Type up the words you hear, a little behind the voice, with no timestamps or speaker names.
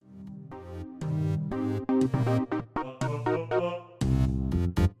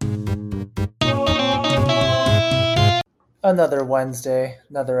Another Wednesday,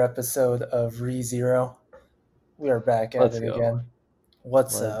 another episode of ReZero. We are back at Let's it go. again.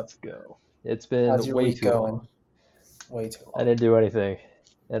 What's up? Let's go. It's How's been your way week too going? long. Way too I long. didn't do anything,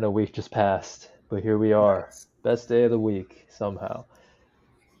 and a week just passed. But here we are. Nice. Best day of the week, somehow.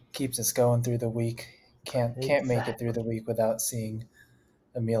 Keeps us going through the week. Can't make it through Exactly. the week without seeing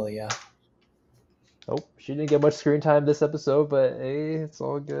Amelia. Oh, she didn't get much screen time this episode, but hey, it's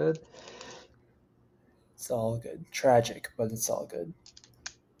all good. It's all good. Tragic, but it's all good.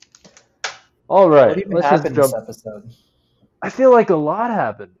 All What right, even let's just happened this jump. episode? I feel like a lot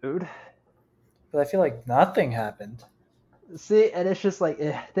happened, dude. But I feel like nothing happened. See, and it's just like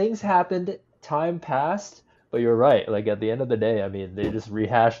things happened, time passed, but you're right. Like at the end of the day, I mean, they just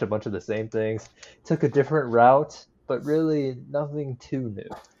rehashed a bunch of the same things, took a different route, but really nothing too new.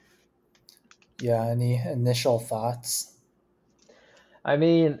 Yeah, any initial thoughts? I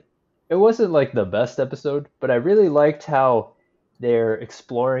mean, it wasn't like the best episode, but I really liked how they're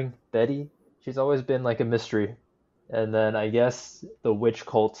exploring Betty. She's always been like a mystery. And then I guess the witch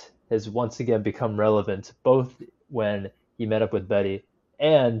cult has once again become relevant, both when he met up with Betty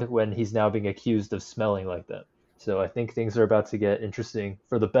and when he's now being accused of smelling like them. So I think things are about to get interesting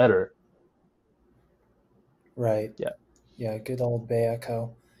for the better. Right. Yeah. Yeah, good old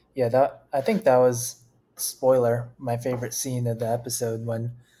Bayako. Yeah, that I think that was spoiler, my favorite scene of the episode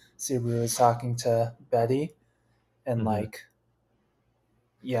when Subaru was talking to Betty and hmm like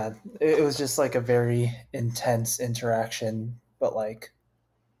yeah, it was just like a very intense interaction, but like,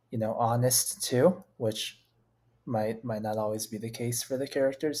 honest too, which might not always be the case for the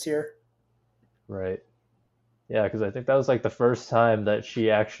characters here. Right. Yeah, because I think that was like the first time that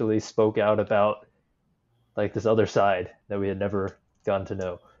she actually spoke out about like this other side that we had never gotten to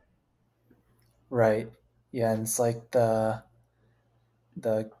know. Right. Yeah, and it's like her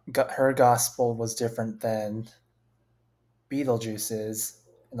gospel was different than Beetlejuice's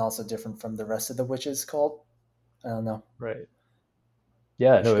and also different from the rest of the witches cult. I don't know. Right.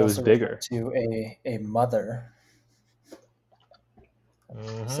 Yeah, no, She it was also referred bigger. to a mother.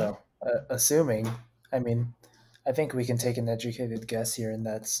 hmm So, assuming, I mean, I think we can take an educated guess here, and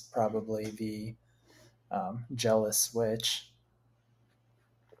that's probably the jealous witch.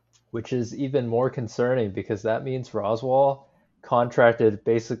 Which is even more concerning because that means Roswell contracted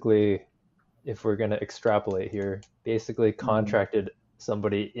basically, if we're going to extrapolate here, basically Mm, contracted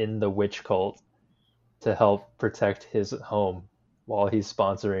somebody in the witch cult to help protect his home while he's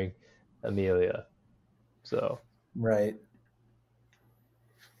sponsoring Amelia. So, right.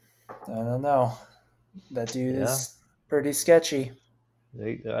 I don't know. That dude yeah, is pretty sketchy.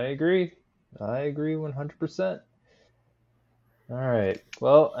 I agree. I agree 100%. All right.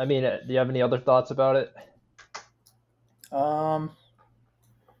 Well, I mean, do you have any other thoughts about it? Um,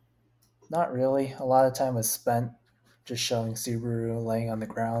 Not really. A lot of time was spent just showing Subaru laying on the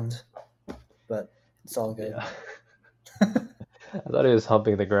ground, but it's all good. Yeah. I thought he was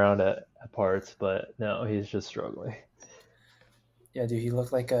humping the ground at parts, but no, he's just struggling. Yeah, dude, he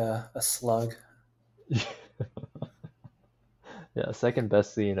looked like a slug. Yeah, second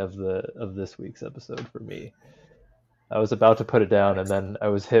best scene of this week's episode for me. I was about to put it down, and Nice. then I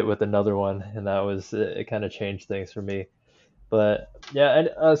was hit with another one, and that was it. Kind of changed things for me. But yeah,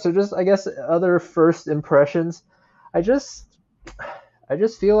 and so just I guess other first impressions. I just I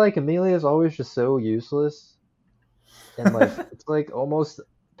just feel like Amelia is always just so useless, and like it's like almost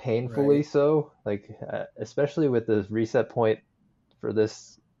painfully Right. so. Like especially with the reset point for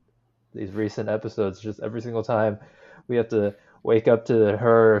these recent episodes, just every single time we have to wake up to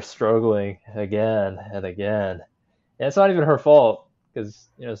her struggling again and again. And it's not even her fault because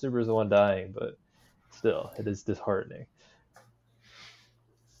Subaru's the one dying, but still, it is disheartening.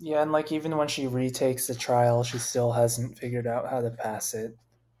 Yeah, and like even when she retakes the trial, she still hasn't figured out how to pass it.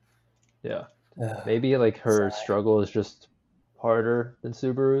 Yeah, Ugh, maybe like her sigh. struggle is just harder than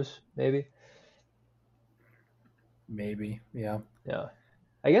Subaru's. Maybe. Maybe. Yeah. Yeah.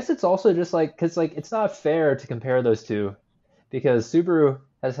 I guess it's also just like because like it's not fair to compare those two because Subaru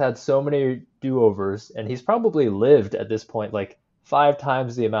has had so many do-overs and he's probably lived at this point like 5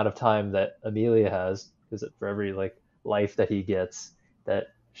 times the amount of time that Amelia has because for every like life that he gets that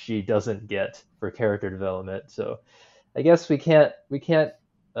she doesn't get for character development. So I guess we can't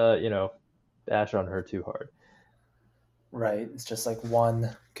bash on her too hard. Right. It's just like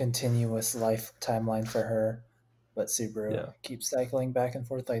one continuous life timeline for her, but Subaru Yeah, keeps cycling back and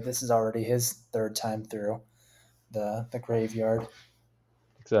forth. Like this is already his third time through the graveyard.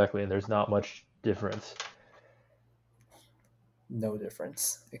 exactly. And there's not much difference. no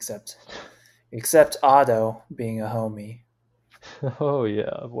difference except Otto being a homie. Oh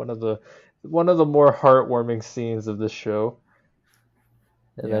yeah, one of the more heartwarming scenes of this show.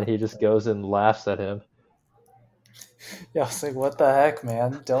 And then Yeah. he just goes and laughs at him. Yeah, I was like, what the heck,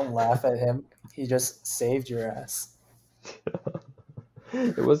 man? Don't laugh at him. He just saved your ass.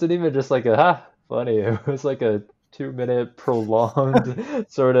 It wasn't even just like a ha funny. It was like a 2 minute prolonged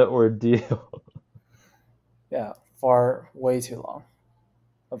sort of ordeal. Yeah, way too long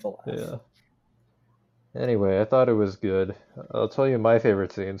of a laugh. Yeah. Anyway, I thought it was good. I'll tell you my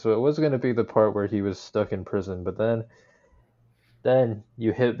favorite scene. So it was going to be the part where he was stuck in prison, but then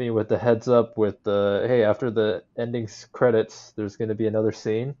you hit me with the heads up with the hey, after the ending credits, there's going to be another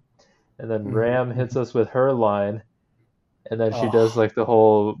scene, and then Hmm. Ram hits us with her line, and then she does Oh, like the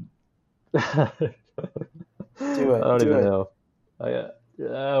whole I do it, don't do even it.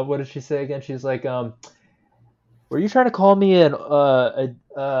 know. What did she say again? She's like, were you trying to call me oh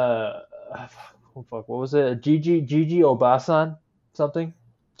fuck, what was it? A Gigi Obasan something?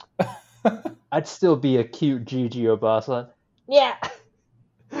 I'd still be a cute Gigi Obasan. Yeah.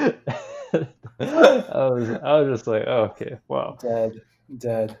 I was just like, oh, okay, wow, Dead,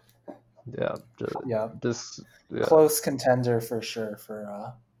 dead. yeah, Yeah, just yeah, close contender for sure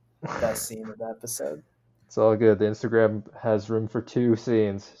for best scene of the episode. it's all good. The Instagram has room for two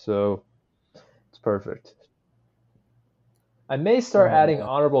scenes, so it's perfect. I may start Oh adding man,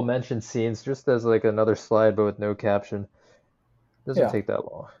 honorable mention scenes just as like another slide, but with no caption. Doesn't yeah. take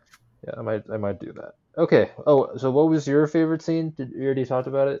that long. Yeah, I might do that. Okay. Oh, so what was your favorite scene? Did you already talked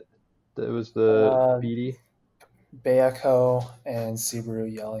about it? It was the Uh, BD. Bayako and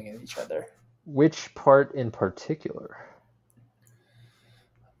Subaru yelling at each other. Which part in particular?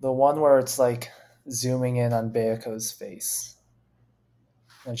 The one where it's like zooming in on Bayako's face,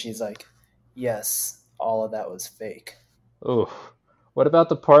 and she's like, "Yes, all of that was fake." Oh, what about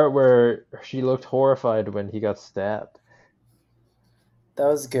the part where she looked horrified when he got stabbed? That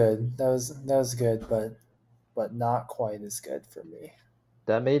was good. That was good, but not quite as good for me.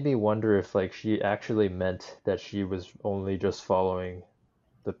 That made me wonder if like she actually meant that she was only just following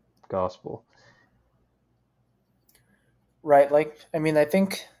the gospel. Right? Like, I mean, I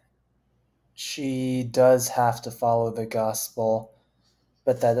think she does have to follow the gospel,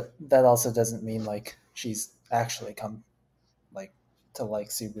 but that also doesn't mean like she's actually come like to like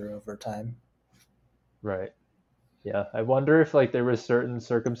Subaru over time. Right. Yeah. I wonder if like there were certain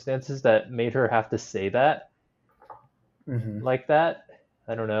circumstances that made her have to say that Hmm. like that.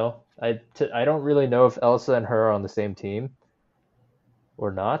 I don't know. I don't really know if Elsa and her are on the same team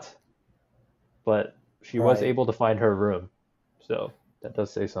or not, but she was Right. able to find her room. So that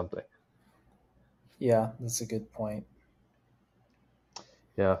does say something. Yeah, that's a good point.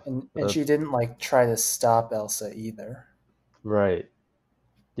 Yeah. And Uh, she didn't like try to stop Elsa either. right.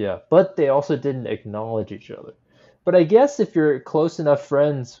 Yeah. But they also didn't acknowledge each other. But I guess if you're close enough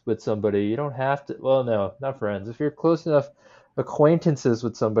friends with somebody, you don't have to. Well, no, not friends. If you're close enough acquaintances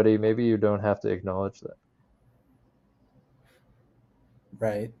with somebody, maybe you don't have to acknowledge that.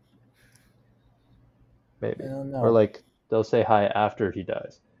 Right. I Maybe. don't Or know. like they'll say hi after he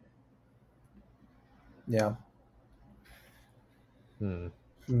dies. Yeah. Hmm.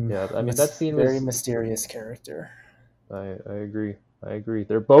 Mm, Yeah. I mean, that scene very was. mysterious character. I agree. I agree.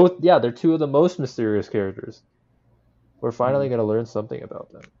 They're both. Yeah, they're two of the most mysterious characters. We're finally Mm, going to learn something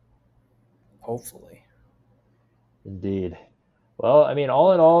about them. hopefully. Indeed. Well, I mean,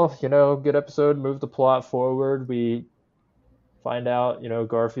 all in all, good episode. Move the plot forward. We find out,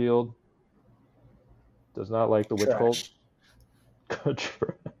 Garfield does not like the witch cult. Trash.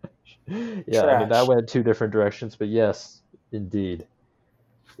 Trash. Yeah, I mean, that Trash. went two different directions, but yes, indeed.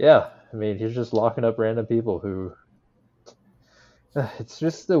 Yeah, I mean, he's just locking up random people who. It's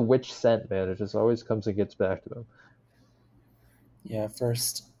just the witch scent, man. It just always comes and gets back to him. Yeah,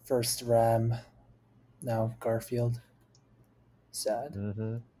 first Ram, now Garfield. Sad.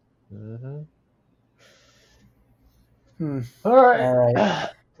 Mm-hmm. Mm-hmm. Hmm. All right. All right.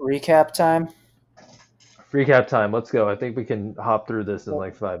 Recap time. Recap time. Let's go. I think we can hop through this in We'll,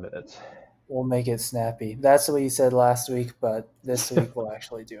 like 5 minutes. we'll make it snappy. That's what you said last week, but this week we'll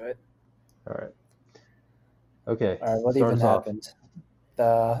actually do it. All right. Okay. All right. What Start even us off. happened?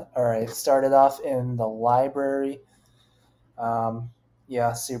 All right. Started off in the library. Um,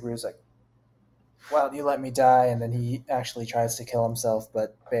 yeah, Subaru's like, "Well, you let me die," and then he actually tries to kill himself,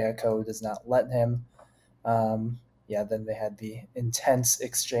 but Bayako does not let him. Yeah, then they had the intense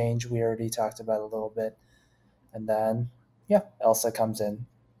exchange we already talked about a little bit, and then yeah, Elsa comes in,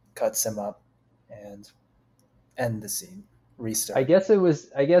 cuts him up, and end the scene. restart. I guess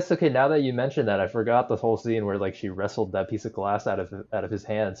okay, now that you mentioned that, I forgot the whole scene where like she wrestled that piece of glass out of his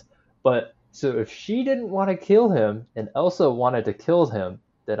hands. But so if she didn't want to kill him and Elsa wanted to kill him,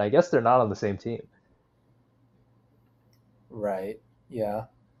 then I guess they're not on the same team. Right. Yeah.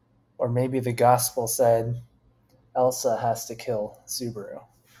 Or maybe the gospel said Elsa has to kill Subaru.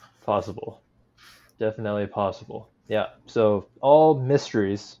 Possible. Definitely possible. Yeah. So all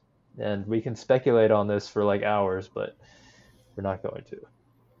mysteries, and we can speculate on this for like hours, but we're not going to.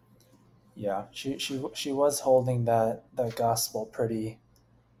 Yeah, she was holding that gospel pretty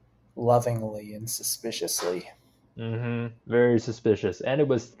lovingly and suspiciously. Very suspicious. And it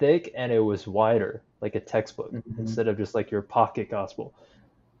was thick and it was wider, like a textbook, Hmm. instead of just like your pocket gospel.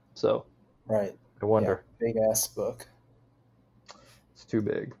 So Right. I Yeah. wonder. Big ass book. It's too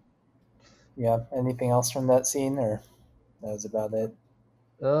big. Yeah. Anything else from that scene, or that was about it?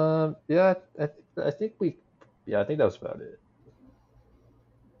 Yeah, I think we, yeah, I think that was about it.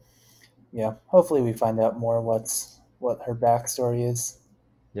 Yeah. Hopefully, we find out more what her backstory is.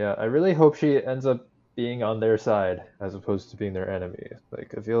 Yeah, I really hope she ends up being on their side as opposed to being their enemy.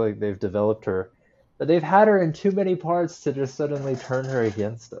 Like, I feel like they've developed her, but they've had her in too many parts to just suddenly turn her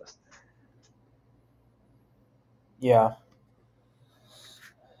against us. Yeah.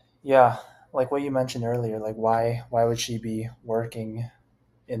 Yeah. Like what you mentioned earlier. Like why would she be working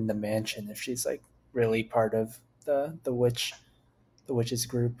in the mansion if she's like really part of the witches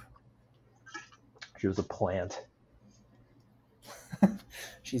group? She was a plant.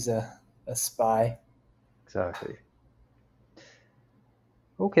 She's a spy. Exactly.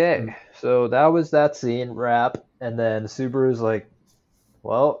 Okay, Hmm. so that was that scene wrap, and then Subaru's like,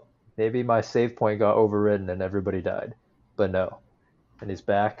 well, maybe my save point got overridden and everybody died. But no. And he's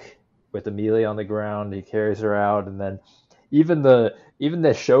back with Amelia on the ground. He carries her out, and then even the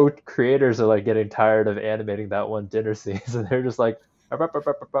show creators are like getting tired of animating that one dinner scene, so they're just like,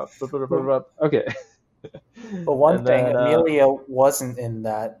 okay. But one And thing, then Amelia wasn't in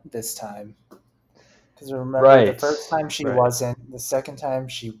that this time. Because remember, the right, first time she right, wasn't, the second time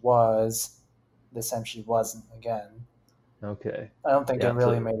she was, this time she wasn't again. okay, I don't think it yeah.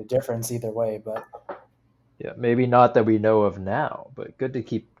 really So made a difference either way, but yeah, maybe not that we know of now, but good to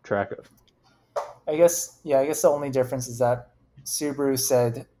keep track of. I guess the only difference is that Subaru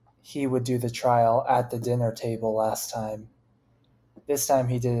said he would do the trial at the dinner table last time. This time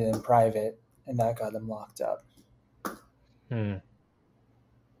he did it in private, and that got him locked up. Hmm.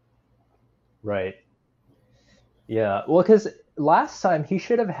 Right. Yeah. Well, because last time he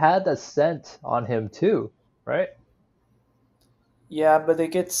should have had the scent on him too, right? Yeah, but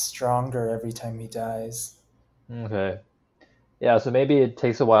it gets stronger every time he dies. Okay. Yeah, so maybe it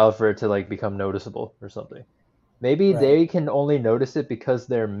takes a while for it to like become noticeable or something. Maybe Right. they can only notice it because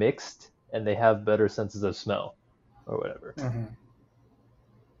they're mixed and they have better senses of smell or whatever. Hmm.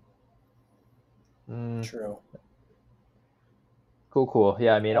 Mm, True. cool, cool.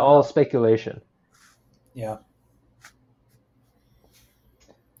 Yeah, I mean, I don't all know. speculation. Yeah.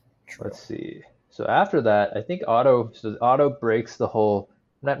 Let's True. see. So after that, I think Otto breaks the whole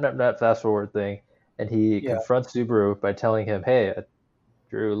fast forward thing, and he Yeah. confronts Subaru by telling him, "Hey,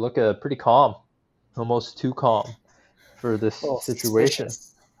 Drew, look pretty calm, almost too calm for this A little situation."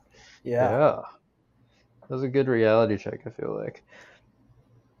 suspicious. Yeah. Yeah, that was a good reality check, I feel like.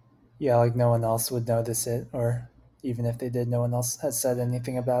 Yeah, like no one else would notice it, or even if they did, no one else has said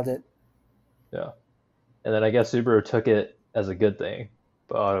anything about it. Yeah. And then I guess Subaru took it as a good thing,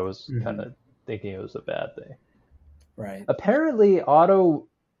 but Otto was kind Hmm. of thinking it was a bad thing. Right. Apparently,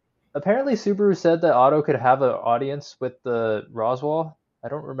 apparently Subaru said that Otto could have an audience with the Roswell. I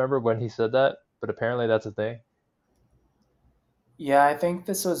don't remember when he said that, but apparently that's a thing. Yeah, I think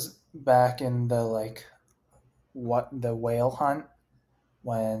this was back in the like what the whale hunt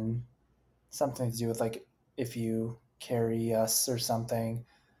when something to do with like if you carry us or something,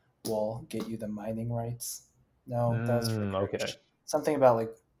 we'll get you the mining rights. No, that was for Okay. Grish. Something about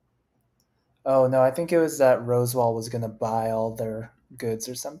like oh no, I think it was that Rosewall was gonna buy all their goods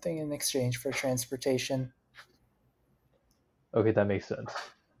or something in exchange for transportation. Okay, that makes sense.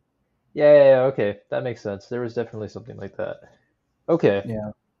 Yeah, okay, that makes sense. There was definitely something like that. Okay,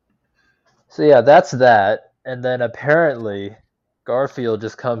 Yeah. so yeah, that's that. And then apparently Garfield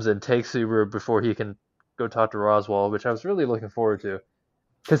just comes and takes Subaru before he can go talk to Roswell, which I was really looking forward to.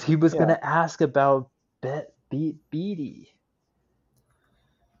 Because he was Yeah. gonna ask about Beatty.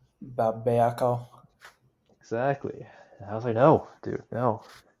 About Bayako. Exactly. And I was like, no, dude, no.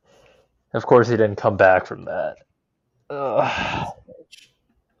 Of course he didn't come back from that. Ugh.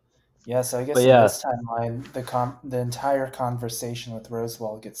 Yeah, so I But guess in yeah, this timeline, the entire conversation with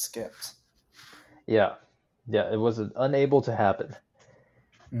Rosewall gets skipped. yeah, Yeah, it was unable to happen.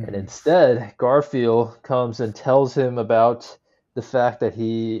 And Mm. instead, Garfield comes and tells him about the fact that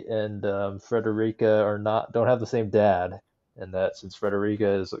he and Frederica are not don't have the same dad, and that since Frederica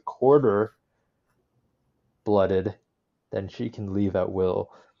is a quarter blooded, then she can leave at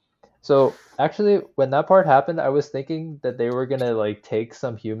will. So actually, when that part happened, I was thinking that they were gonna like take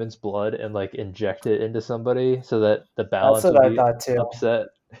some human's blood and like inject it into somebody so that the That's balance would what I be thought too. upset.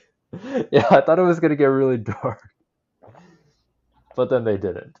 Yeah, I thought it was gonna get really dark, but then they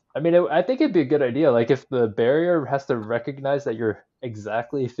didn't. I mean, I think it'd be a good idea. Like if the barrier has to recognize that you're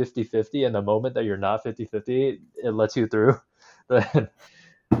exactly 50-50 and the moment that you're not 50-50, it lets you through. Then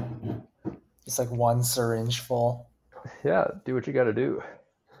Just like one syringe full. yeah, do what you gotta do.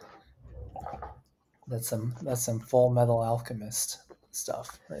 That's some Full Metal Alchemist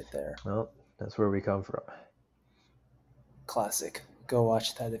stuff right there. Well, that's where we come from. Classic. Go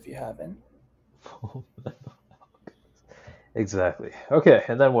watch that if you haven't. Exactly. Okay,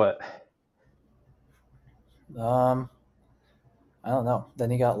 and then what? Um, I don't know. Then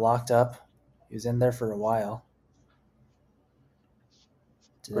he got locked up. He was in there for a while.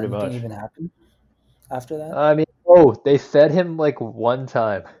 Did Pretty anything much. even happen after that? I mean, oh, they fed him like one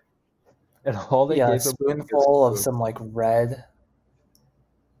time, and all they Yeah, a gave him was like a spoonful of spoon. some like red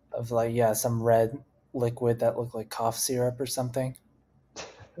of like yeah, some red liquid that looked like cough syrup or something.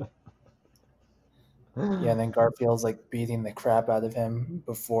 Yeah, and then Garfield's like beating the crap out of him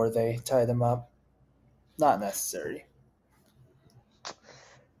before they tied him up. Not necessary.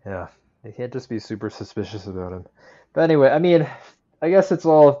 Yeah, they can't just be super suspicious about him. But anyway, I mean, I guess it's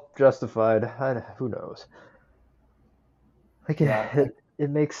all justified. Who knows? Like Yeah, it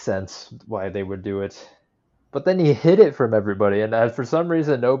makes sense why they would do it. But then he hid it from everybody, and for some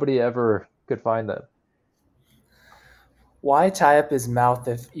reason, nobody ever could find them. why tie up his mouth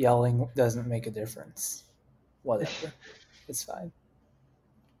if yelling doesn't make a difference? Whatever. It's fine.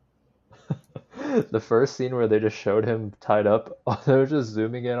 The first scene where they just showed him tied up, they were just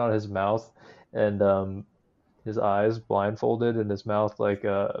zooming in on his mouth and his eyes blindfolded and his mouth like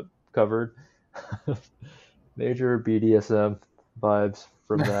covered. Major BDSM vibes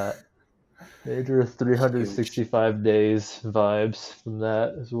from that. Major Huge. 365 days vibes from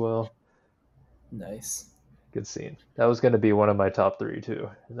that as well. Nice. Good scene. That was going to be one of my top three too,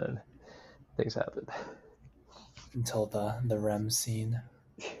 and then things happened. Until the REM scene.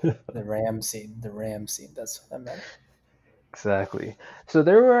 The Ram scene. That's what I meant. Exactly. So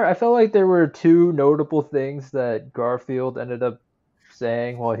I felt like there were two notable things that Garfield ended up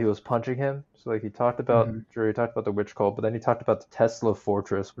saying while he was punching him. So like he talked about, Mm-hmm. sure, he talked about the witch cult, but then he talked about the Tesla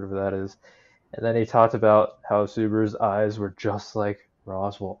Fortress, whatever that is, and then he talked about how Subaru's eyes were just like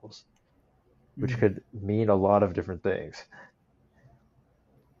Roswell's, which Mm. could mean a lot of different things.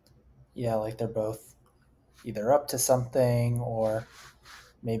 Yeah, like they're both either up to something or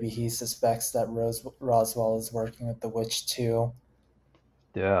maybe he suspects that Roswell is working with the witch too.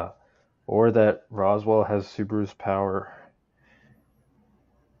 Yeah. Or that Roswell has Subaru's power.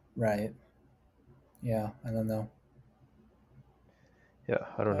 Right. Yeah, I don't know. Yeah,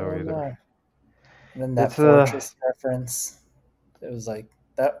 I don't I know don't either. know. And then that It's fortress reference, it was like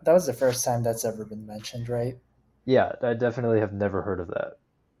that was the first time that's ever been mentioned, right? yeah, I definitely have never heard of that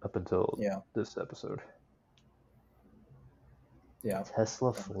up until Yeah. this episode. Yeah.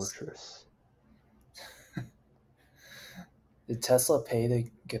 Tesla That was, Fortress. did Tesla pay to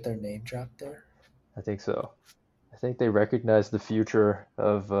get their name dropped there? I think so. I think they recognize the future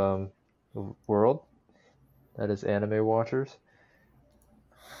of the world, that is anime watchers.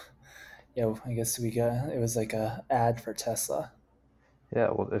 Yeah, I guess we got it was like a ad for Tesla. Yeah,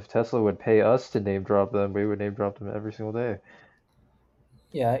 well, if Tesla would pay us to name drop them, we would name drop them every single day.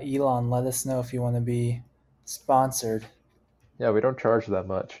 Yeah, Elon, let us know if you want to be sponsored. Yeah, we don't charge that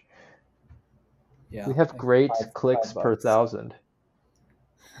much. We Yeah, have like great five clicks per bucks. thousand.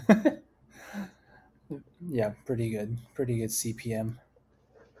 Yeah, pretty good. Pretty good CPM.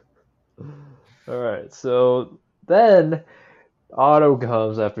 All right, so then Otto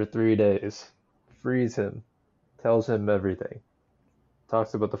comes after 3 days, frees him, tells him everything,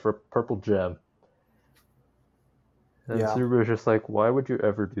 talks about the purple gem. And Yeah. Subaru's just like, why would you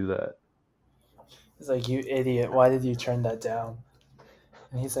ever do that? He's like, you idiot, why did you turn that down?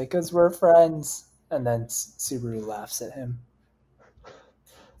 And he's like, because we're friends. And then Subaru laughs at him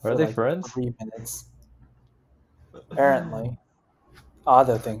Are for they like friends? 3 minutes. Apparently.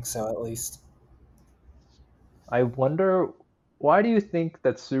 Otto thinks so, at least. I wonder, why do you think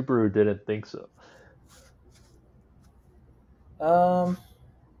that Subaru didn't think so? Um,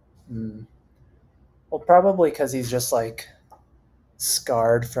 hmm. Well, probably because he's just like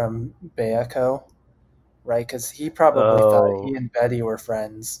scarred from Bayako. right? Because he probably thought he Oh, and Betty were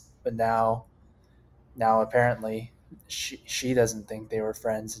friends, but now apparently she doesn't think they were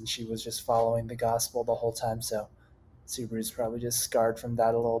friends, and she was just following the gospel the whole time. So Subaru's probably just scarred from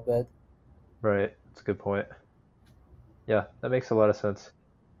that a little bit. right. That's a good point. Yeah, that makes a lot of sense.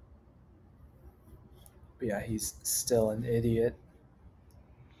 But yeah, he's still an idiot.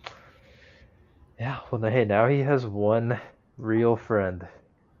 Yeah, well, hey, now he has one real friend,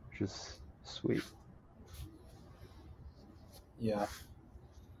 which is sweet. Yeah.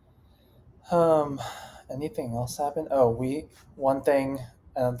 Um, anything else happened? Oh, we one thing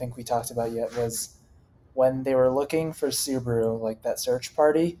I don't think we talked about yet was when they were looking for Subaru, like that search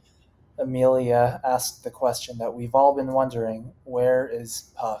party. Amelia asked the question that we've all been wondering: Where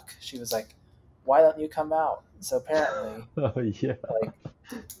is Puck? She was like, "Why don't you come out?" So apparently, Oh, yeah. like,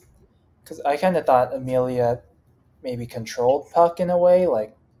 because I kind of thought Amelia maybe controlled Puck in a way,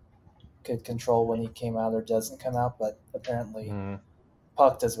 like could control when he came out or doesn't come out, but apparently Mm,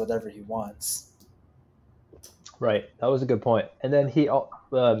 Puck does whatever he wants. right. That was a good point. And then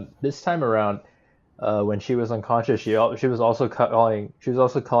this time around, when she was unconscious, she was also calling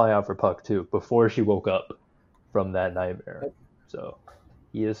out for Puck too before she woke up from that nightmare. So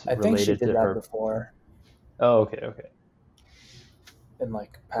he is I think she related did to that her. before Oh, okay, okay, in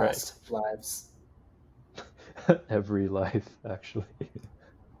like right. past lives. Every life, actually.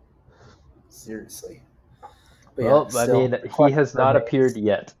 Seriously. But yeah, Well, I still mean, the he question has not appeared remains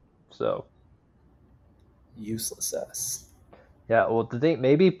yet. So useless us. yeah, well, the thing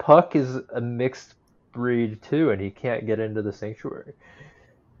maybe Puck is a mixed breed too, and he can't get into the sanctuary.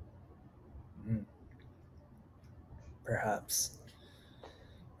 Mm, perhaps.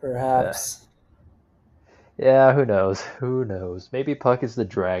 Uh, Perhaps. yeah, who knows? Who knows? Maybe Puck is the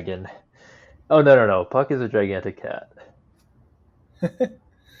dragon. Oh no, no, no! Puck is a gigantic cat.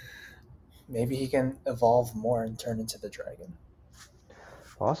 Maybe he can evolve more and turn into the dragon.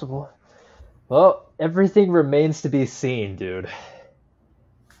 Possible. Well, everything remains to be seen, dude.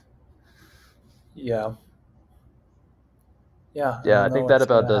 Yeah. Yeah, I Yeah, I don't know think that what's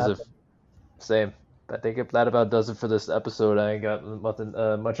about gonna does it. happen. Same. I think if that about does it for this episode. I ain't got nothing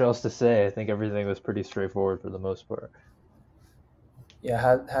much else to say. I think everything was pretty straightforward for the most part. Yeah,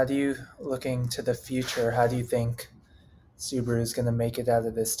 how do you looking to the future, how do you think Subaru is gonna make it out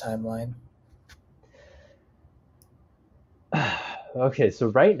of this timeline? Okay, so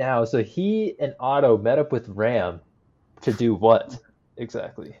right now, so he and Otto met up with Ram to do what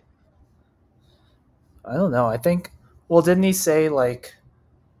exactly? I don't know. I think well didn't he say like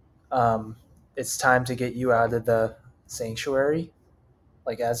um it's time to get you out of the sanctuary?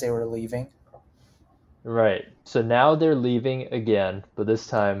 Like as they were leaving? Right. So now they're leaving again, but this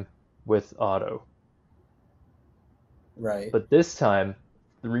time with Otto. Right. But this time,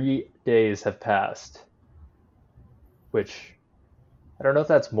 3 days have passed, which I don't know if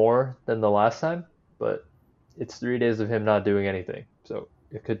that's more than the last time, but it's 3 days of him not doing anything. So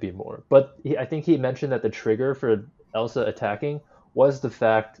it could be more. But I think he mentioned that the trigger for Elsa attacking was the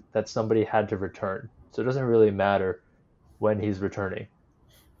fact that somebody had to return. So it doesn't really matter when he's returning.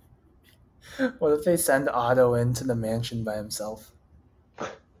 What if they send Otto into the mansion by himself?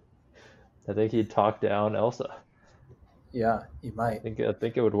 I think he'd talk down Elsa. Yeah, he might. I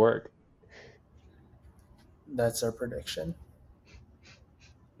think it would work. That's our prediction.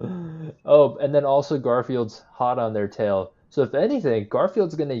 Oh, and then also Garfield's hot on their tail. So if anything,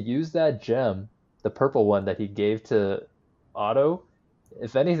 Garfield's gonna use that gem, the purple one that he gave to Otto.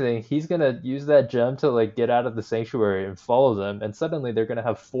 If anything, he's gonna use that gem to like get out of the sanctuary and follow them, and suddenly they're gonna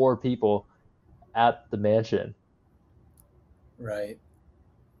have four people at the mansion. Right.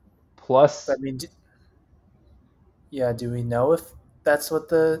 But Plus, I mean, yeah, do we know if that's what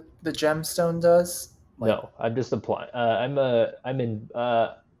the gemstone does? Like, no, I'm just implying. I'm in.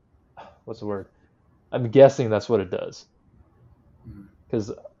 What's the word? I'm guessing that's what it does. hmm.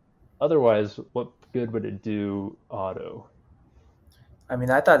 Because otherwise, what good would it do Otto? I mean,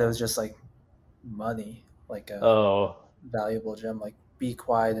 I thought it was just like money, like a Oh, valuable gem. Like, be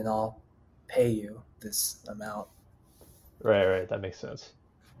quiet and I'll pay you this amount. right, right. That makes sense.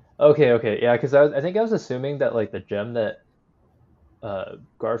 Okay, okay, yeah, because I think I was assuming that like the gem that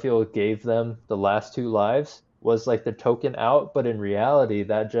Garfield gave them the last two lives was like the token out, but in reality,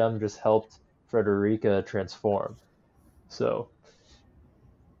 that gem just helped Frederica transform. So,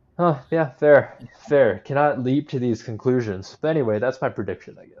 oh yeah, fair, fair. Cannot leap to these conclusions. But anyway, that's my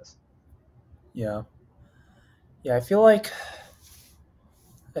prediction, I guess. Yeah, yeah. I feel like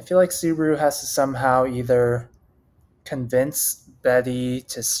Subaru has to somehow either convince Betty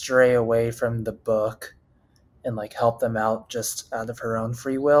to stray away from the book and like help them out just out of her own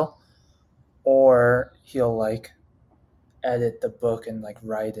free will, or he'll like edit the book and like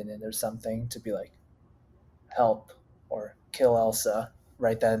write in it or something to be like help or kill Elsa,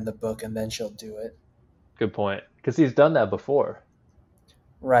 write that in the book, and then she'll do it. Good point. Because he's done that before.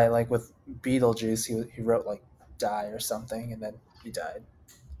 Right, like with Beetlejuice, he wrote like die or something, and then he died.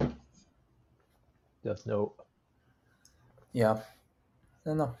 Death Note. Yeah, I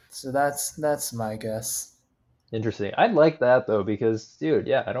don't know. So that's my guess. Interesting. I'd like that though, because dude,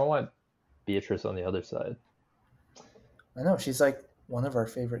 yeah, I don't want Beatrice on the other side. I know she's like one of our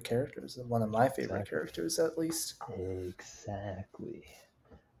favorite characters, one of my favorite Exactly. characters at least. Exactly.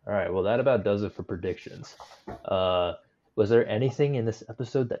 All right. Well, that about does it for predictions. Uh, was there anything in this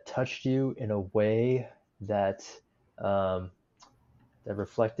episode that touched you in a way that um, that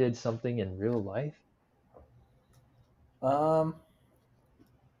reflected something in real life? Um,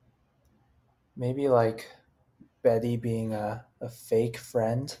 maybe like Betty being a fake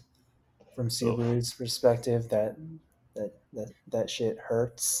friend from Oof. Subaru's perspective. That shit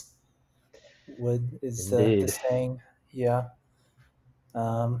hurts. Wood is the Indeed. saying. Yeah.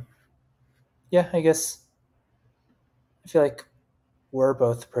 Um, yeah. I guess I feel like we're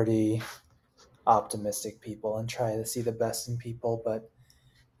both pretty optimistic people and try to see the best in people, but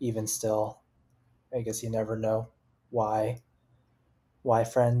even still, I guess you never know why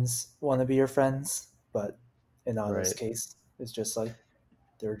friends want to be your friends. But in Otto's Right. case, it's just like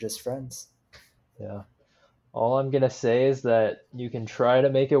they're just friends. Yeah. All I'm gonna say is that you can try to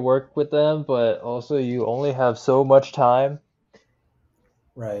make it work with them, but also you only have so much time.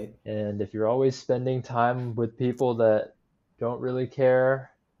 Right. And if you're always spending time with people that don't really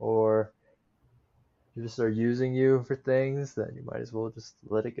care or just are using you for things, then you might as well just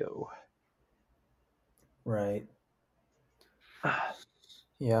let it go. Right.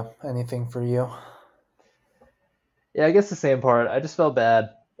 Yeah. Anything for you? Yeah, I guess the same part. I just felt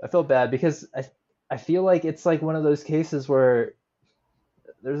bad. I felt bad because I feel like it's like one of those cases where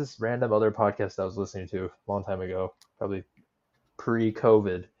there's this random other podcast I was listening to a long time ago, probably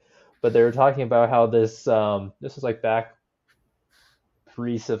pre-COVID, but they were talking about how this was like back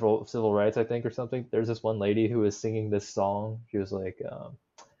pre civil rights, I think, or something. There's this one lady who was singing this song. She was like,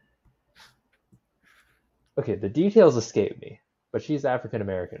 okay, the details escape me, but she's African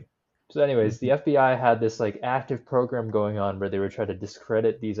American. So, anyways, the Mhm. FBI had this like active program going on where they were trying to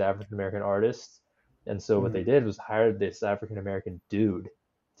discredit these African American artists, and so what they Mhm. did was hire this African American dude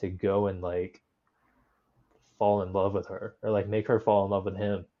to go and like fall in love with her or like make her fall in love with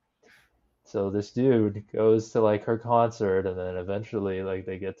him. So this dude goes to like her concert and then eventually like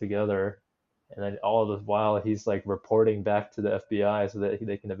they get together and then all the while he's like reporting back to the FBI so that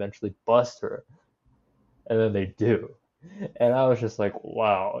they can eventually bust her and then they do. And I was just like,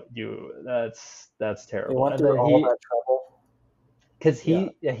 wow, that's They terrible. went And through then all that trouble. because Yeah.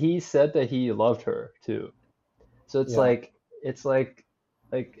 he said that he loved her too. So Yeah. it's like it's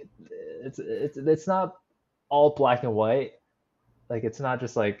not all black and white. Like it's not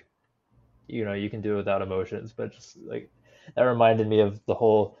just like you can do it without emotions, but just like that reminded me of the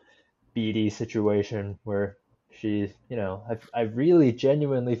whole BD situation where I really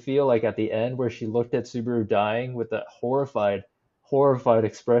genuinely feel like at the end where she looked at Subaru dying with that horrified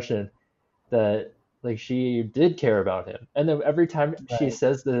expression that like she did care about him. And then every time she Right.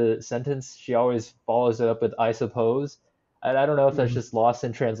 says the sentence, she always follows it up with I suppose. And I don't know if that's Mhm. just lost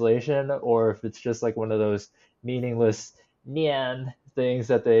in translation or if it's just like one of those meaningless Nian things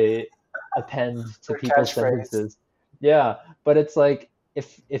that they append to Their people's catchphrase. sentences. Yeah, but it's like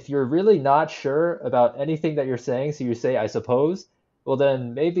if you're really not sure about anything that you're saying, so you say I suppose, well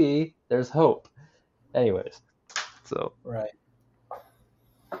then maybe there's hope. Anyways, so Right.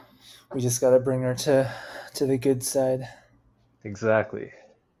 We just got to bring her to the good side. exactly.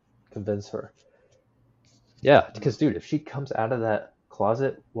 Convince her. Yeah, because dude, if she comes out of that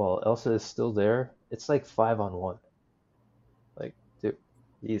closet while Elsa is still there, it's like 5-on-1. Like, dude,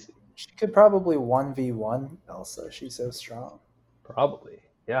 easy. She could probably 1v1 Elsa. She's so strong. Probably.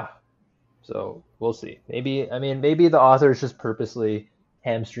 Yeah. So we'll see. Maybe the author is just purposely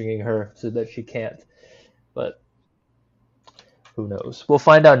hamstringing her so that she can't. But who knows? We'll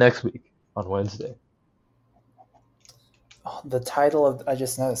find out next week on Wednesday. Oh, the title of I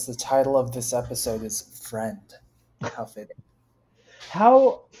just noticed the title of this episode is Friend. How fitting.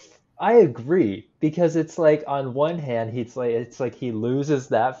 How I agree because it's like on one hand it's like he loses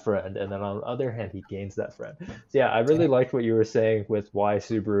that friend and then on the other hand he gains that friend. So yeah, I really Damn. liked what you were saying with why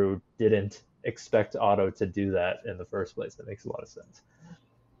Subaru didn't expect Otto to do that in the first place. That makes a lot of sense.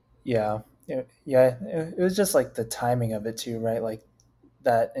 Yeah. Yeah. It was just like the timing of it too, right? Like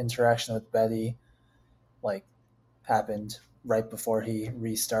that interaction with Betty, like happened right before he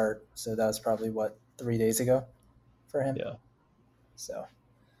restart. So that was probably what 3 days ago for him. Yeah. So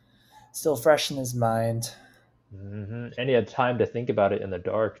still fresh in his mind. And he had time to think about it in the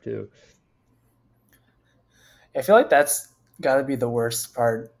dark too. I feel like that's got to be the worst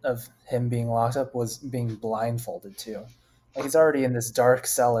part of him being locked up was being blindfolded too. Like he's already in this dark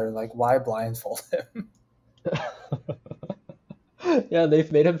cellar. Like why blindfold him? Yeah,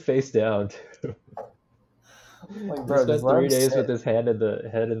 they've made him face down too. Like He bro, just spent let him 3 days with sit. his head in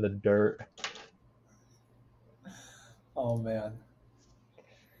the dirt. Oh man.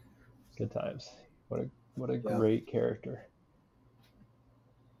 Good times. What a Yeah. great character.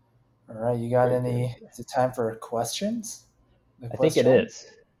 All right. You got Great any? character. Is it time for questions? The I think it question. is.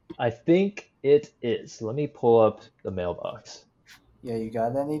 I think it is. Let me pull up the mailbox. Yeah. You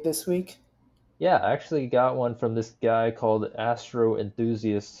got any this week? Yeah, I actually got one from this guy called Astro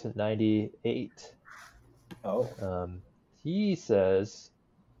Enthusiast 98. Oh. Um, he says,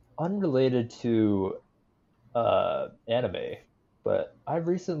 unrelated to anime, but I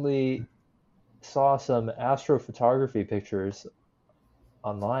recently saw some astrophotography pictures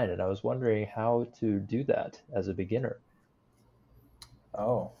online, and I was wondering how to do that as a beginner.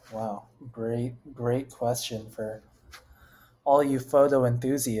 Oh. Wow. Great question for all you photo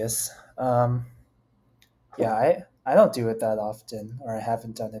enthusiasts. Yeah. I don't do it that often, or I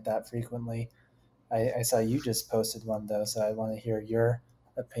haven't done it that frequently. I saw you just posted one though, so I want to hear your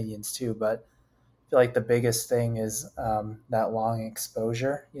opinions too. But I feel like the biggest thing is that long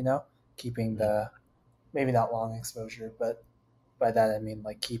exposure. Keeping Mhm. the maybe not long exposure, but by that I mean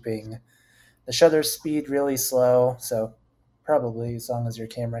like keeping the shutter speed really slow. So probably as long as your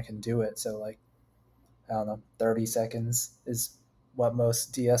camera can do it. So like I don't know, 30 seconds is what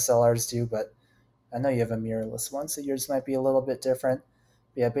most DSLRs do, but I know you have a mirrorless one, so yours might be a little bit different.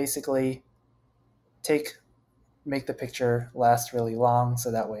 But yeah, basically take make the picture last really long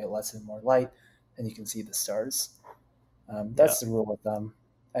so that way it lets in more light and you can see the stars. Yeah, That's the rule of thumb,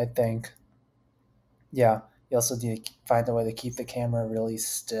 I think. Yeah, you also need to find a way to keep the camera really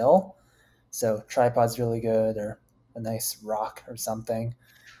still. So tripod's really good, or a nice rock or something.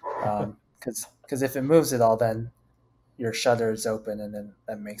 Because if it moves at all, then your shutter is open, and then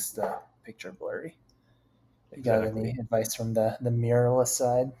that makes the picture blurry. You got exactly. any advice from the mirrorless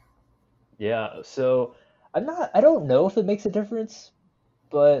side? Yeah, so I don't know if it makes a difference,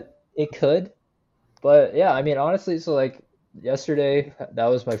 but it could. But yeah, I mean, honestly, so like yesterday, that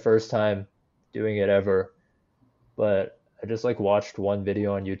was my first time doing it ever. But I just like watched one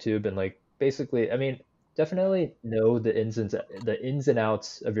video on YouTube and like basically, I mean, definitely know the ins and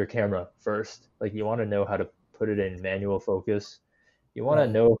outs of your camera first. Like you want to know how to put it in manual focus. You want to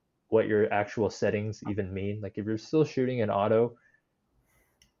Right. know what your actual settings even mean. Like if you're still shooting in auto,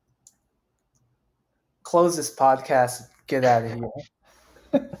 Close this podcast. Get out of here.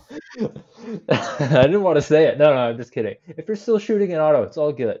 I didn't want to say it. No, I'm just kidding. If you're still shooting in auto, it's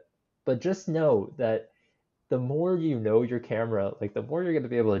all good. But just know that the more you know your camera, like the more you're going to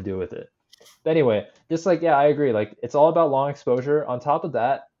be able to do with it. But anyway, just like yeah, I agree. Like it's all about long exposure. On top of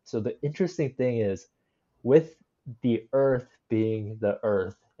that, so the interesting thing is with the Earth being the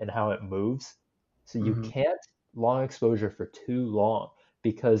Earth and how it moves, so you Mm-hmm. can't long exposure for too long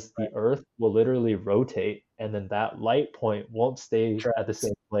because the Earth will literally rotate and then that light point won't stay at the Trends.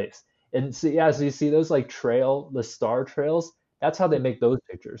 same place. And so yeah, so you see those like the star trails, that's how they make those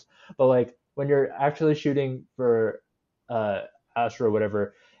pictures. But like when you're actually shooting for uh Astro or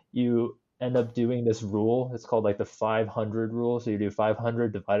whatever, you end up doing this rule. It's called like the 500 rule. So you do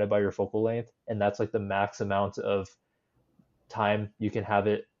 500 divided by your focal length, and that's like the max amount of time you can have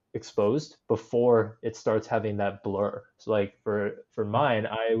it exposed before it starts having that blur. So like for mine,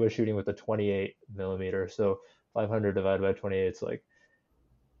 I was shooting with a 28 millimeter, so 500 divided by 28 is like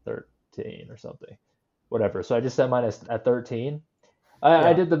 13 or something, whatever. So I just set mine at 13.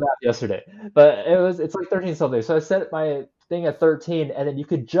 I Yeah. did the math yesterday, but it's like 13 something. So I set my thing at 13, and then you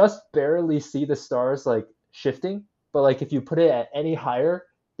could just barely see the stars like shifting. But like if you put it at any higher,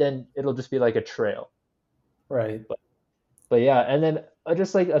 then it'll just be like a trail. Right. But but yeah, and then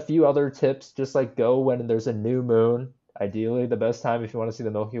just like a few other tips, just like go when there's a new moon. Ideally, the best time if you want to see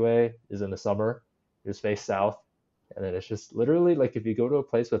the Milky Way is in the summer. Just face south, and then it's just literally like if you go to a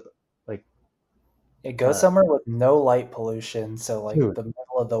place with like It goes uh somewhere with no light pollution. So like dude, the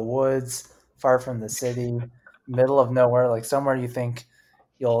middle of the woods, far from the city, middle of nowhere, like somewhere you think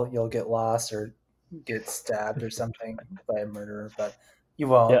you'll get lost or get stabbed or something by a murderer, but you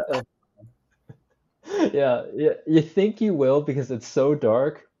yeah, won't. yeah, yeah, you think you will because it's so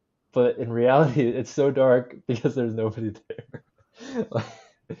dark, but in reality, it's so dark because there's nobody there.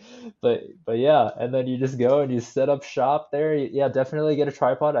 But yeah, and then you just go and you set up shop there. Yeah, definitely get a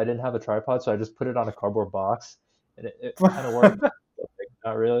tripod. I didn't have a tripod, so I just put it on a cardboard box, and it kind of worked. But, like,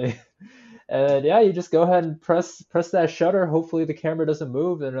 not really. And yeah, you just go ahead and press that shutter. Hopefully the camera doesn't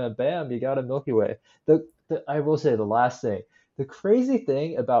move, and bam, you got a Milky Way. I will say the last thing. The crazy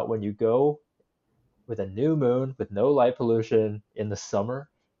thing about when you go with a new moon with no light pollution in the summer,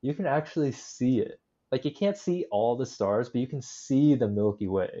 you can actually see it. Like you can't see all the stars, but you can see the Milky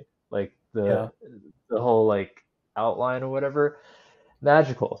Way, like Yeah, the whole like outline or whatever.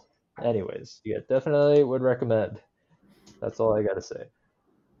 Magical. Anyways, yeah, definitely would recommend. That's all I gotta say.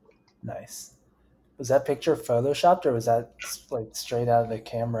 nice. Was that picture photoshopped or was that like straight out of the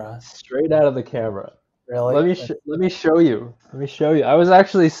camera? Straight out of the camera. Really? Let me show you. Let me show you. I was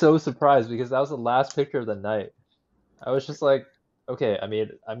actually so surprised because that was the last picture of the night. I was just like, okay, I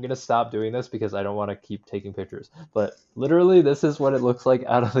mean, I'm gonna stop doing this because I don't want to keep taking pictures. But literally, this is what it looks like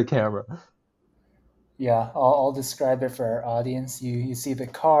out of the camera. Yeah, I'll describe it for our audience. You see the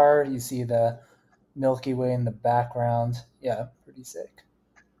car, you see the Milky Way in the background. Yeah, pretty sick.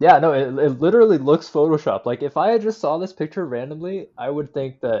 Yeah, no, it literally looks photoshopped. Like if I had just saw this picture randomly, I would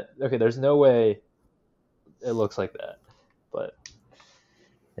think that okay, there's no way it looks like that. But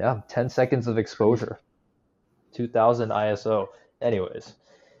yeah, 10 seconds of Crazy. exposure, 2000 ISO. Anyways,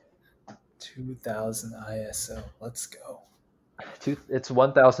 2000 ISO. Let's go. it's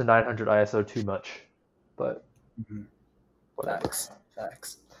 1900 ISO too much, but Mhm. whatever. Facts.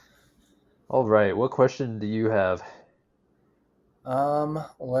 Facts. All right, what question do you have?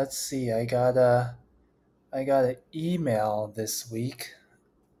 Let's see. I got an email this week.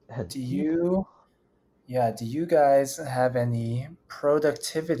 An Do email. you Yeah, do you guys have any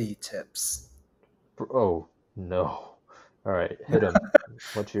productivity tips? Oh no. All right, hit him.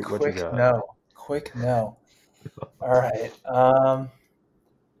 What you Quick got? no. Quick no. All right.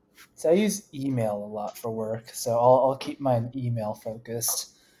 So I use email a lot for work, so I'll keep mine email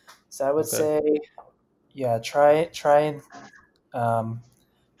focused. So I would Okay. say, yeah, try and um,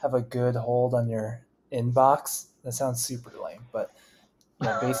 have a good hold on your inbox. That sounds super lame, but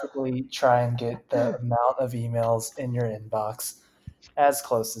basically try and get the amount of emails in your inbox as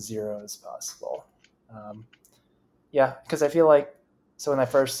close to zero as possible. Um, yeah, because I feel like so when I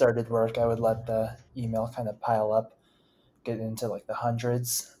first started work, I would let the email kind of pile up, get into like the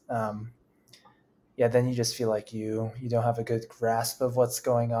hundreds. Yeah, then you just feel like you don't have a good grasp of what's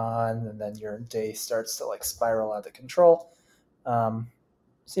going on, and then your day starts to like spiral out of control. Um,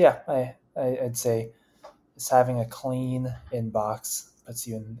 so yeah, I'd say just having a clean inbox puts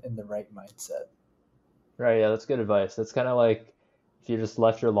you in the right mindset. Right, yeah, that's good advice. That's kind of like if you just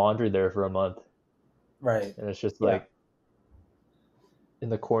left your laundry there for a month Right. and it's just Yeah. like in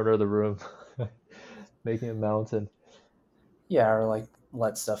the corner of the room, making a mountain. Yeah, or like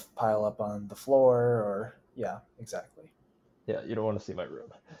let stuff pile up on the floor, or yeah, exactly. Yeah, you don't want to see my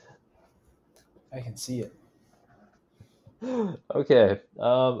room. I can see it. Okay,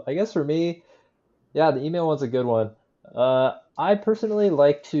 I guess for me, yeah, the email one's a good one. I personally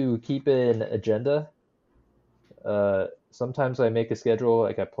like to keep an agenda. Sometimes I make a schedule,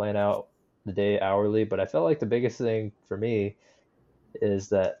 like I plan out the day hourly, but I felt like the biggest thing for me is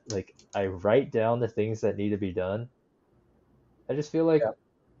that like I write down the things that need to be done. I just feel Yeah. like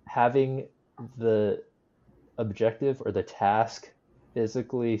having the objective or the task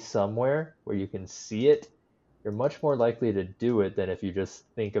physically somewhere where you can see it, you're much more likely to do it than if you just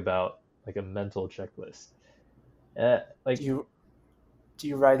think about like a mental checklist. Do Like, you do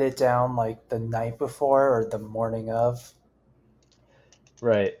you write it down like the night before or the morning of?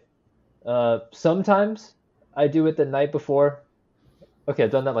 right. Sometimes I do it the night before. Okay,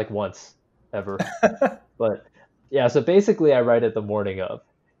 I've done that like once ever. But yeah, so basically I write it the morning of.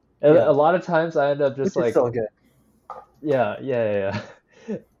 A Yeah, lot of times I end up just which is like, still good. yeah.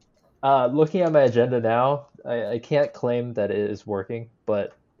 Looking at my agenda now, I can't claim that it is working,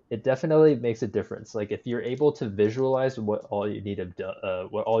 but it definitely makes a difference. Like if you're able to visualize what all you need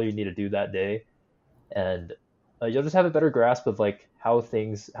to do that day, and you'll just have a better grasp of like how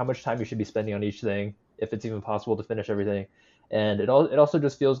much time you should be spending on each thing, if it's even possible to finish everything, and it also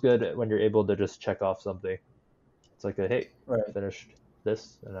just feels good when you're able to just check off something. It's like hey, I Right. finished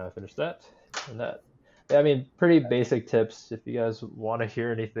this and I finished that and that. Yeah, I mean, pretty basic tips. If you guys want to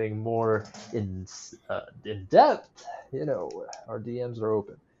hear anything more in depth, our DMs are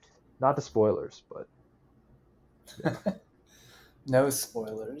open. Not to spoilers, but yeah, No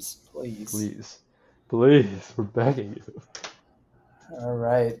spoilers, please. please, please, we're begging you. All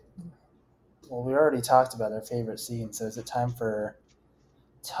right. Well, we already talked about our favorite scene, so is it time for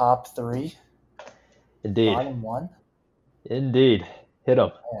top three, Indeed, bottom one? indeed. Hit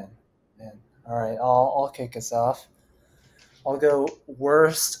him. Man, man. All right, I'll kick us off. I'll go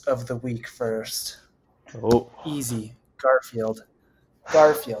worst of the week first. Oh, Easy. Garfield.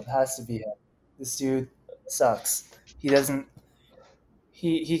 Garfield has to be him. This dude sucks. He doesn't.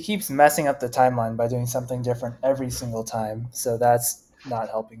 He keeps messing up the timeline by doing something different every single time. So that's not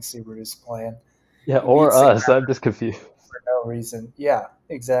helping Subaru's plan. yeah, He or beats the us. I'm camera just confused. for no reason. Yeah,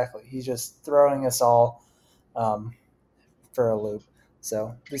 exactly. He's just throwing us all um, for a loop.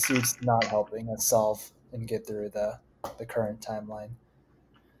 So this dude's not helping us solve and get through the current timeline.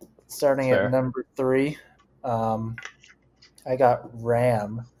 It's Starting at fair. number three, I got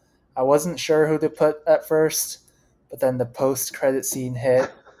Ram. I wasn't sure who to put at first, but then the post credit scene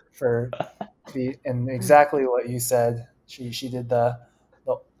hit for the and exactly what you said. She did the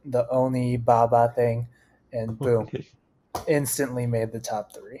the Oni Baba thing, and boom, instantly made the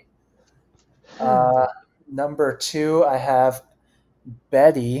top three. Uh, Number two, I have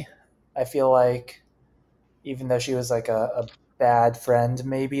Betty. I feel like even though she was like a bad friend,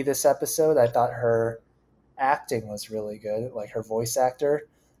 maybe this episode, I thought her acting was really good. Like her voice actor,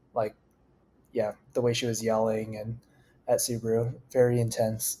 like yeah, the way she was yelling and at Subaru, very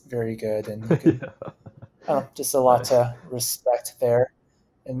intense, very good, and you could Yeah. just a lot Nice. to respect there.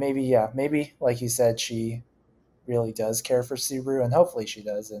 And maybe yeah, maybe like you said, she really does care for Subaru, and hopefully she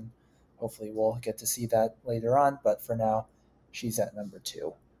does, and hopefully we'll get to see that later on. But for now, she's at number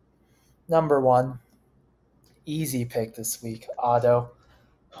two. Number one, easy pick this week, Otto.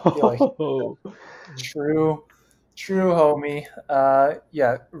 I feel like Oh, true, true homie.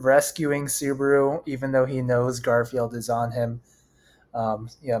 Yeah, rescuing Subaru even though he knows Garfield is on him.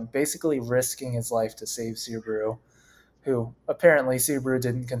 Yeah, basically risking his life to save Subaru, who apparently Subaru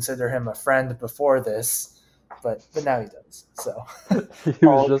didn't consider him a friend before this, but now he does. So he was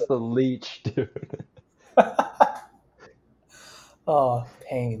all just a leech, dude. good. Oh,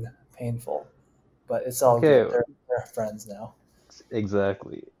 painful, but it's all Okay, good. They're friends now.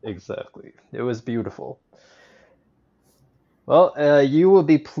 exactly, exactly. It was beautiful. Well, you will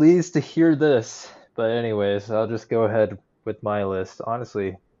be pleased to hear this. But anyways, I'll just go ahead with my list.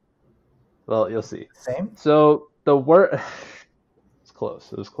 Honestly, well, you'll see. Same. So the worst, it's close.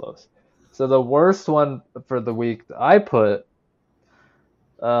 It was close. So the worst one for the week I put,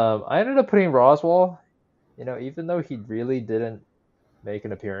 I ended up putting Roswell. Even though he really didn't make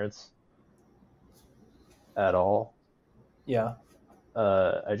an appearance at all, Yeah.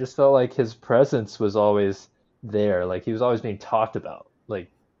 I just felt like his presence was always there. Like he was always being talked about. Like In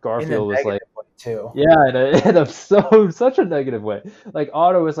a Garfield was like, negative way too. yeah, in a such a negative way. Like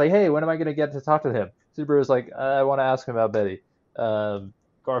Otto was like, hey, when am I gonna get to talk to him? Subaru was like, I want to ask him about Betty. Um,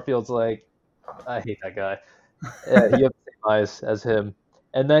 Garfield's like, I hate that guy. Yeah, he has the same eyes as him.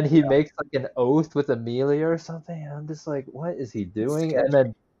 And then he Yeah. makes like an oath with Amelia or something. And I'm just like, what is he It's doing? And sketchy.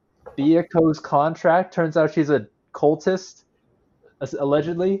 then Biako's contract turns out she's a cultist,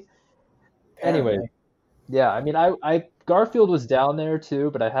 allegedly. Anyway, Apparently. yeah, I mean, I Garfield was down there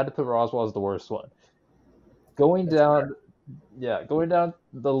too, but I had to put Roswell as the worst one. Going That's fair. down, yeah, going down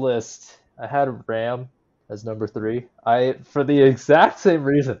the list, I had Ram as number three. I for the exact same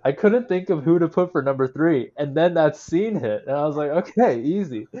reason. I couldn't think of who to put for number three, and then that scene hit, and I was like, okay,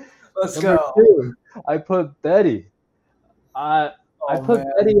 easy. Let's Number go. two, I put Betty. I I Oh put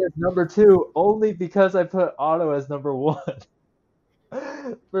man. Betty as number two only because I put Otto as number one.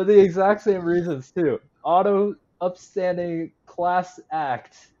 For the exact same reasons too. Otto, upstanding class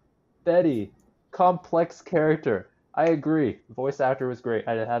act. Betty, complex character. I agree. Voice actor was great.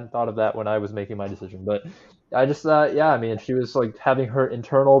 I hadn't thought of that when I was making my decision, but I just thought, yeah, I mean, she was like having her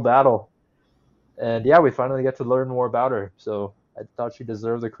internal battle, and yeah, we finally get to learn more about her. So I thought she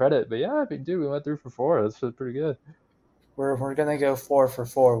deserved the credit. But yeah, I mean, dude, we went through for four. That's pretty good. We're gonna go four for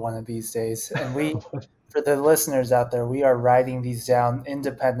four one of these days. And we for the listeners out there, we are writing these down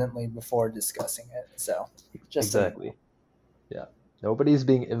independently before discussing it. So just so you know. Exactly. Yeah. Nobody's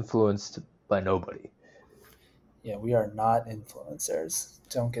being influenced by nobody. Yeah, we are not influencers.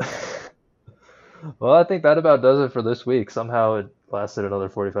 Don't get that right. Well, I think that about does it for this week. Somehow it lasted another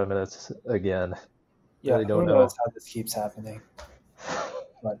 45 minutes again. Yeah, Really who don't knows know. how this keeps happening.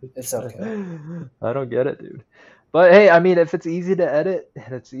 But it's okay. I don't get it, dude. But hey, I mean, if it's easy to edit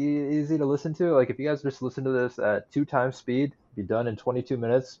and it's easy to listen to, like if you guys just listen to this at two times speed, be done in 22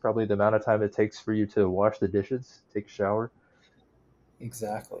 minutes, probably the amount of time it takes for you to wash the dishes, take a shower.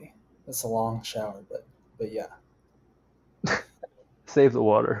 Exactly. It's a long shower, but yeah. Save the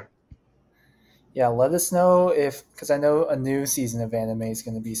water. Yeah, let us know if because I know a new season of anime is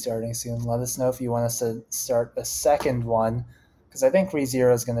going to be starting soon. Let us know if you want us to start a second one because I think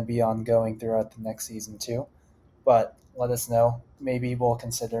ReZero is going to be ongoing throughout the next season too. But let us know. Maybe we'll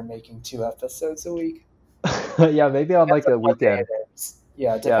consider making 2 episodes a week. Yeah, maybe on Depends like on a what day weekend. it is.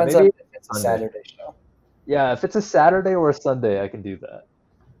 Yeah, it Yeah, depends on maybe if it's a Sunday. Saturday show. Yeah, if it's a Saturday or a Sunday, I can do that.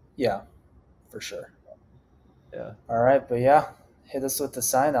 Yeah, for sure. Yeah. All right, but yeah, hit us with the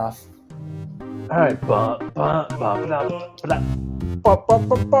sign off. All right. Ba, ba, ba, ba, ba, ba, ba, ba, ba,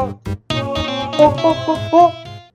 ba, ba, ba, ba, ba, ba.